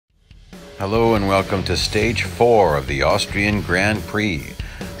Hello and welcome to stage 4 of the Austrian Grand Prix.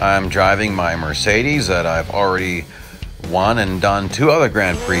 I'm driving my Mercedes that I've already won and done 2 other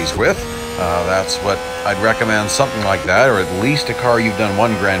Grand Prix with. That's what I'd recommend, something like that, or at least a car you've done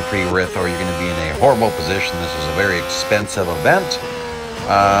 1 Grand Prix with, or you're going to be in a horrible position. This is a very expensive event.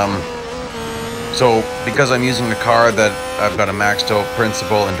 So because I'm using the car that I've got a maxed out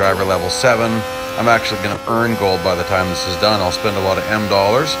principal and driver level 7, I'm actually going to earn gold by the time this is done. I'll spend a lot of M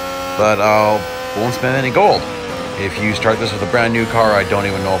dollars, but I won't spend any gold. If you start this with a brand new car, I don't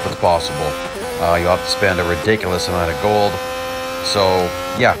even know if it's possible. You'll have to spend a ridiculous amount of gold. So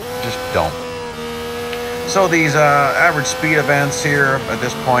yeah, just don't. So these average speed events here at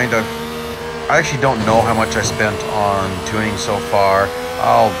this point, I actually don't know how much I spent on tuning so far.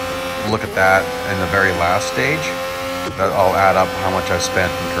 I'll look at that in the very last stage. I'll add up how much I've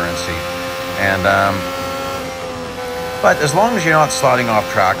spent in currency. And but as long as you're not sliding off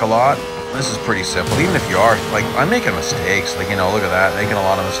track a lot, this is pretty simple. Even if you are, like, I'm making mistakes. Like, you know, look at that, making a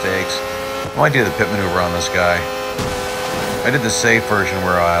lot of mistakes. I might do the pit maneuver on this guy. I did the safe version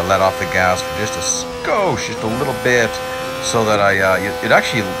where I let off the gas for just a skosh, just a little bit, so that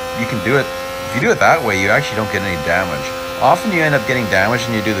you can do it. If you do it that way, you actually don't get any damage. Often you end up getting damage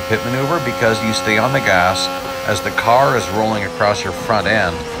when you do the pit maneuver because you stay on the gas as the car is rolling across your front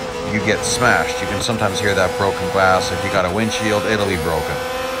end. You get smashed. You can sometimes hear that broken glass. If you got a windshield, it'll be broken.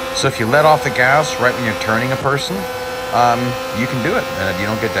 So if you let off the gas right when you're turning a person, you can do it and you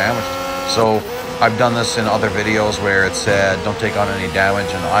don't get damaged. So I've done this in other videos where it said don't take on any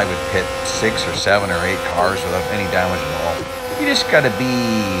damage, and I would pit 6 or 7 or 8 cars without any damage at all. You just gotta be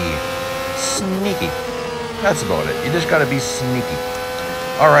sneaky. That's about it. You just gotta be sneaky.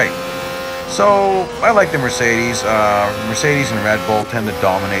 Alright. So I like the Mercedes. Mercedes and Red Bull tend to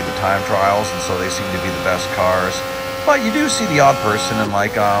dominate the time trials, and so they seem to be the best cars. But you do see the odd person in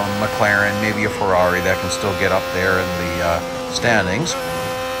like McLaren, maybe a Ferrari that can still get up there in the standings.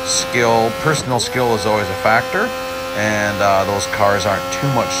 Personal skill is always a factor, and those cars aren't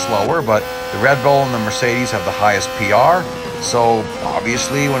too much slower. But the Red Bull and the Mercedes have the highest PR. So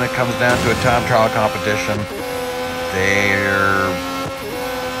obviously, when it comes down to a time trial competition, they're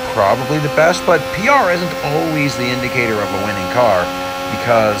probably the best, but PR isn't always the indicator of a winning car,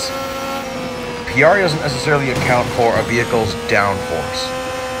 because PR doesn't necessarily account for a vehicle's downforce.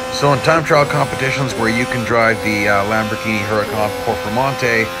 So in time trial competitions where you can drive the Lamborghini Huracan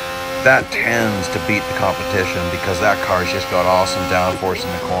Performante, that tends to beat the competition because that car's just got awesome downforce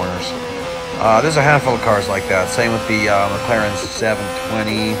in the corners. There's a handful of cars like that. Same with the McLaren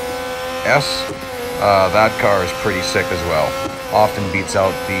 720S. That car is pretty sick as well. Often beats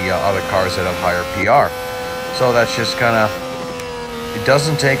out the other cars that have higher PR. So that's just kind of, it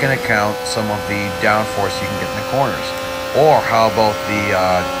doesn't take into account some of the downforce you can get in the corners. Or how about the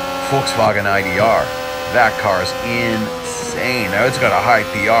Volkswagen IDR? That car is insane. Now it's got a high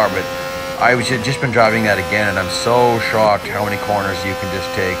PR, but I've just been driving that again, and I'm so shocked how many corners you can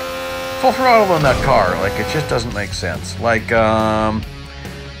just take full throttle in that car. Like, it just doesn't make sense. Like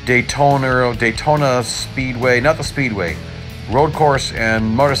Daytona Speedway, not the Speedway, road course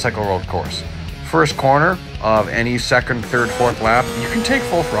and motorcycle road course. First corner of any second, third, fourth lap, you can take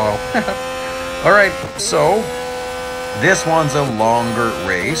full throttle. Alright, so this one's a longer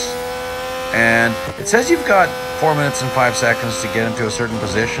race, and it says you've got 4 minutes and 5 seconds to get into a certain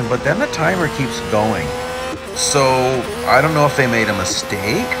position, but then the timer keeps going. So I don't know if they made a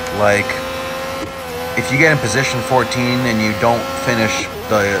mistake. Like, if you get in position 14 and you don't finish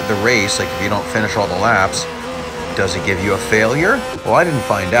the race, like if you don't finish all the laps, does it give you a failure? Well, I didn't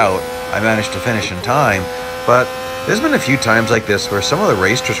find out. I managed to finish in time, but there's been a few times like this where some of the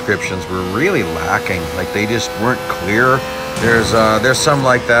race descriptions were really lacking. Like, they just weren't clear. There's some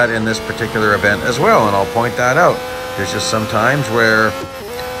like that in this particular event as well, and I'll point that out. There's just some times where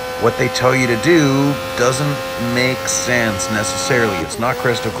what they tell you to do doesn't make sense necessarily. It's not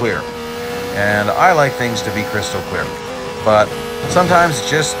crystal clear, and I like things to be crystal clear. But sometimes it's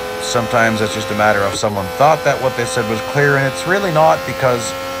just a matter of someone thought that what they said was clear, and it's really not,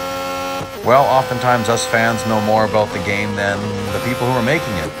 because, well, oftentimes us fans know more about the game than the people who are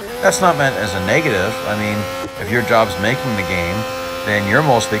making it. That's not meant as a negative. I mean, if your job's making the game, then you're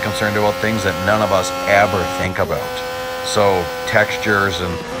mostly concerned about things that none of us ever think about. So textures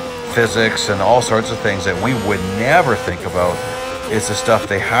and physics and all sorts of things that we would never think about is the stuff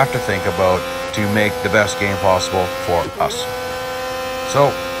they have to think about to make the best game possible for us.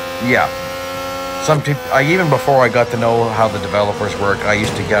 So yeah, even before I got to know how the developers work, I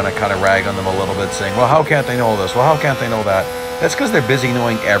used to kind of rag on them a little bit, saying, well, how can't they know this? Well, how can't they know that? That's because they're busy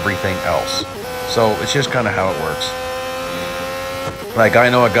knowing everything else. So it's just kind of how it works. Like, I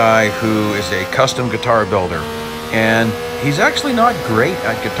know a guy who is a custom guitar builder, and he's actually not great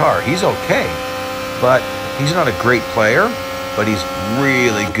at guitar. He's okay, but he's not a great player, but he's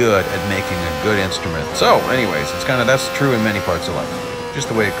really good at making a good instrument. So anyways, it's kind of, that's true in many parts of life, just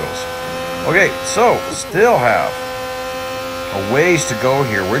the way it goes. Okay, so still have a ways to go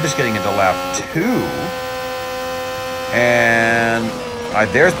here. We're just getting into lap 2, and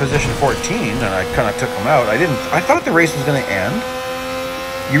there's position 14, and I kind of took him out. I thought the race was going to end.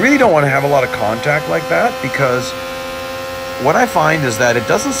 You really don't want to have a lot of contact like that, because what I find is that it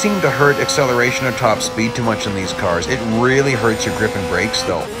doesn't seem to hurt acceleration or top speed too much in these cars. It really hurts your grip and brakes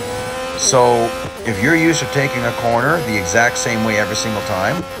though. So if you're used to taking a corner the exact same way every single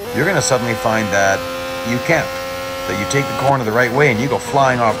time, you're going to suddenly find that you can't. That you take the corner the right way and you go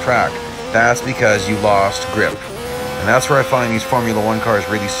flying off track. That's because you lost grip. And that's where I find these Formula 1 cars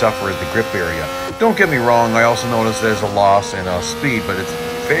really suffer, is the grip area. Don't get me wrong, I also notice there's a loss in speed, but it's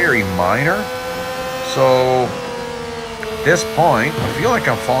very minor. So at this point, I feel like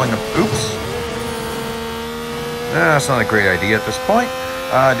I'm falling. Oops. That's not a great idea at this point.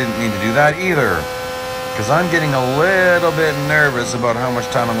 I didn't mean to do that either, because I'm getting a little bit nervous about how much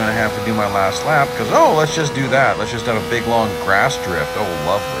time I'm going to have to do my last lap. Because, oh, let's just do that. Let's just have a big, long grass drift. Oh,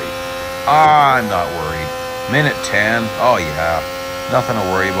 lovely. I'm not worried. Minute 10. Oh, yeah. Nothing to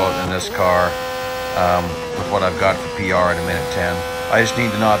worry about in this car with what I've got for PR in a minute 10. I just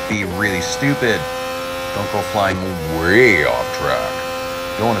need to not be really stupid. Don't go flying way off track.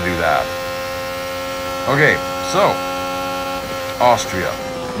 Don't want to do that. Okay, so Austria,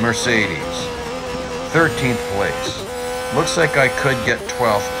 Mercedes, 13th place. Looks like I could get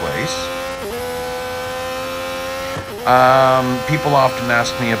 12th place. People often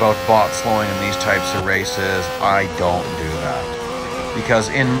ask me about bot slowing in these types of races. I don't do that. Because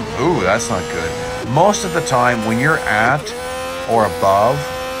ooh, that's not good. Most of the time when you're at or above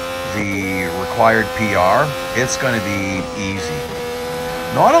the required PR, it's going to be easy.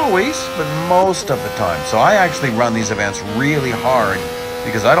 Not always, but most of the time. So I actually run these events really hard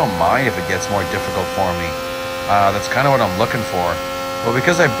because I don't mind if it gets more difficult for me. That's kind of what I'm looking for. But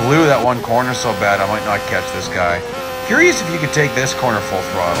because I blew that one corner so bad, I might not catch this guy. Curious if you could take this corner full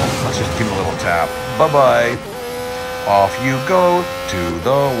throttle. Let's just give him a little tap. Bye-bye. Off you go to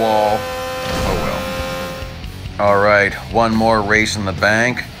the wall. Oh well. All right, one more race in the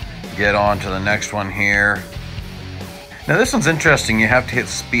bank. Get on to the next one here. Now this one's interesting. You have to hit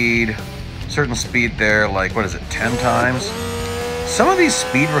speed, certain speed there, like what is it, 10 times? Some of these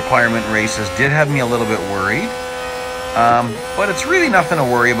speed requirement races did have me a little bit worried, but it's really nothing to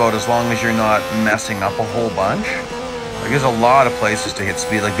worry about as long as you're not messing up a whole bunch. Like, there's a lot of places to hit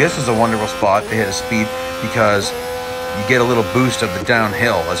speed. Like, this is a wonderful spot to hit a speed because you get a little boost of the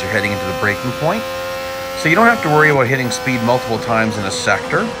downhill as you're heading into the braking point. So you don't have to worry about hitting speed multiple times in a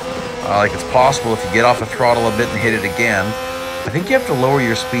sector. Like, it's possible if you get off the throttle a bit and hit it again. I think you have to lower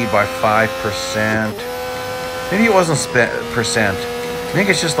your speed by 5%. Maybe it wasn't percent. I think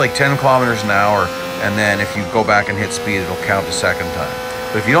it's just like 10 kilometers an hour, and then if you go back and hit speed, it'll count the second time.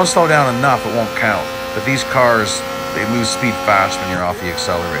 But if you don't slow down enough, it won't count. But these cars, they lose speed fast when you're off the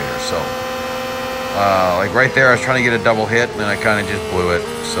accelerator. So, like right there, I was trying to get a double hit, and then I kind of just blew it.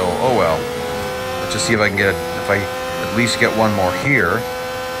 So, oh well. Let's just see if I can get if I at least get one more here.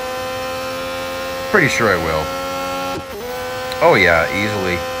 Pretty sure I will. Oh yeah,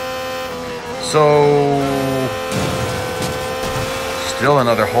 easily. So still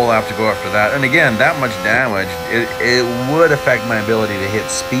another whole lap to go after that. And again, that much damage, it would affect my ability to hit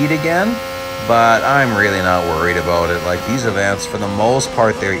speed again, but I'm really not worried about it. Like, these events, for the most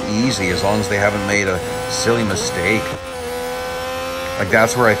part, they're easy as long as they haven't made a silly mistake. Like,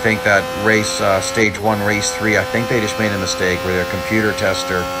 that's where I think that race, stage 1, race 3, I think they just made a mistake where their computer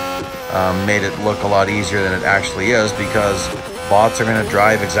tester made it look a lot easier than it actually is, because bots are going to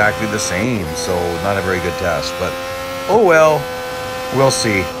drive exactly the same. So not a very good test, but oh well, we'll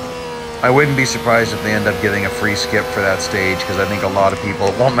see. I wouldn't be surprised if they end up giving a free skip for that stage, because I think a lot of people,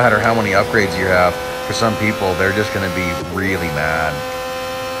 it won't matter how many upgrades you have, for some people, they're just going to be really mad.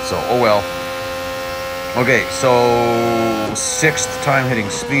 So, oh well. Okay, so 6th time hitting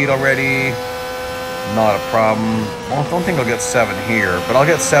speed already. Not a problem. Well, I don't think I'll get 7 here, but I'll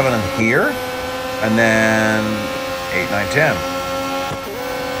get 7 in here, and then 8, 9, 10.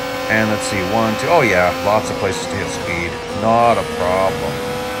 And let's see, 1, 2, oh yeah, lots of places to hit speed. Not a problem.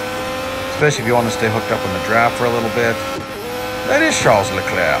 Especially if you want to stay hooked up in the draft for a little bit. That is Charles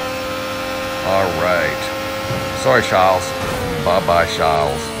Leclerc. All right. Sorry, Charles. Bye-bye,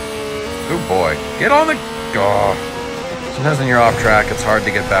 Charles. Good boy. Get on the... Oh. Sometimes when you're off track, it's hard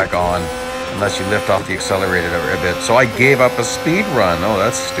to get back on. unless you lift off the accelerator a bit. So I gave up a speed run. Oh,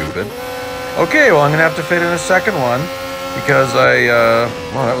 that's stupid. Okay, well, I'm gonna have to fit in a second one because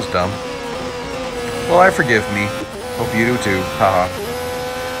well, that was dumb. Well, I forgive me. Hope you do too. Haha.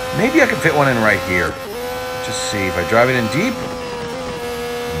 Maybe I can fit one in right here. Just see if I drive it in deep.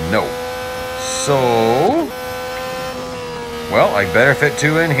 No. So, well, I better fit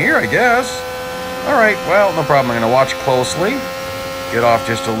two in here, I guess. All right, well, no problem. I'm gonna watch closely. Get off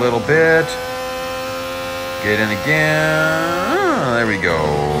just a little bit. Get in again. There we go.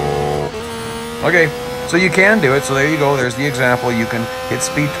 Okay, so you can do it. So there you go. There's the example. You can hit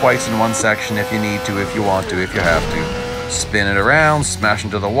speed twice in one section if you need to, if you want to, if you have to. Spin it around, smash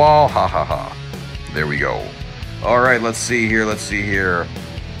into the wall. Ha ha ha. There we go. All right, let's see here. Let's see here.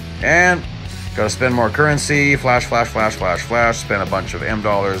 And gotta spend more currency. Flash, flash, flash, flash, flash. Spend a bunch of M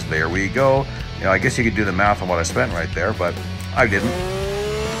dollars. There we go. You know, I guess you could do the math on what I spent right there, but I didn't.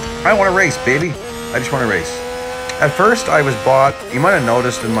 I want to race, baby. I just want to race. At first, I was bought, you might have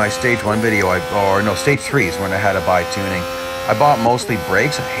noticed in my stage 1 video, stage 3 is when I had to buy tuning. I bought mostly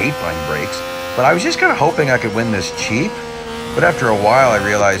brakes. I hate buying brakes, but I was just kind of hoping I could win this cheap. But after a while, I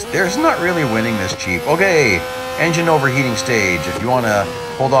realized there's not really winning this cheap. Okay, engine overheating stage. If you want to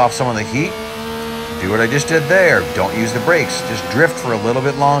hold off some of the heat, do what I just did there. Don't use the brakes. Just drift for a little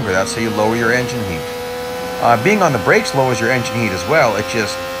bit longer. That's how you lower your engine heat. Being on the brakes lowers your engine heat as well. It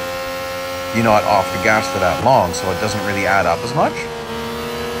just, you're not off the gas for that long, so it doesn't really add up as much.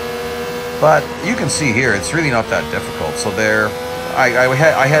 But you can see here, it's really not that difficult. So there, I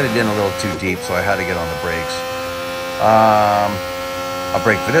had it in a little too deep, so I had to get on the brakes. I'll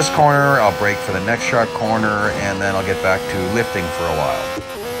brake for this corner, I'll brake for the next sharp corner, and then I'll get back to lifting for a while.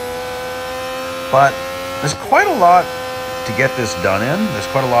 But there's quite a lot to get this done in. There's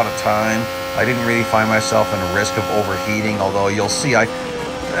quite a lot of time. I didn't really find myself in a risk of overheating, although you'll see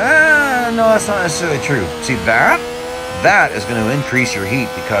no, that's not necessarily true. See, that is going to increase your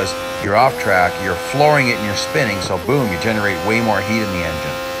heat because you're off track, you're flooring it and you're spinning, so boom, you generate way more heat in the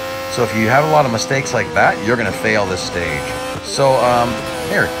engine. So if you have a lot of mistakes like that, you're going to fail this stage. So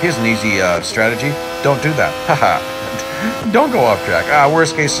here's an easy strategy. Don't do that. Haha. Don't go off track.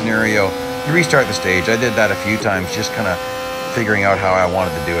 Worst case scenario, you restart the stage. I did that a few times, just kind of figuring out how I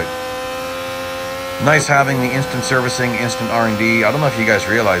wanted to do it. Nice having the instant servicing, instant R&D. I don't know if you guys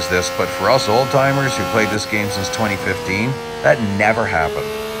realize this, but for us old-timers who played this game since 2015, that never happened.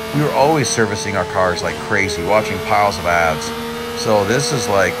 We were always servicing our cars like crazy, watching piles of ads. So this is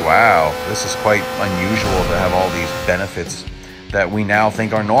like, wow, this is quite unusual to have all these benefits that we now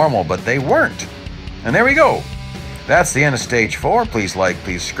think are normal, but they weren't. And there we go. That's the end of stage 4. Please like,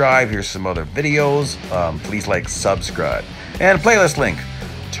 please subscribe. Here's some other videos. Please like, subscribe. And playlist link.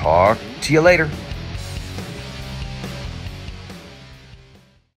 Talk to you later.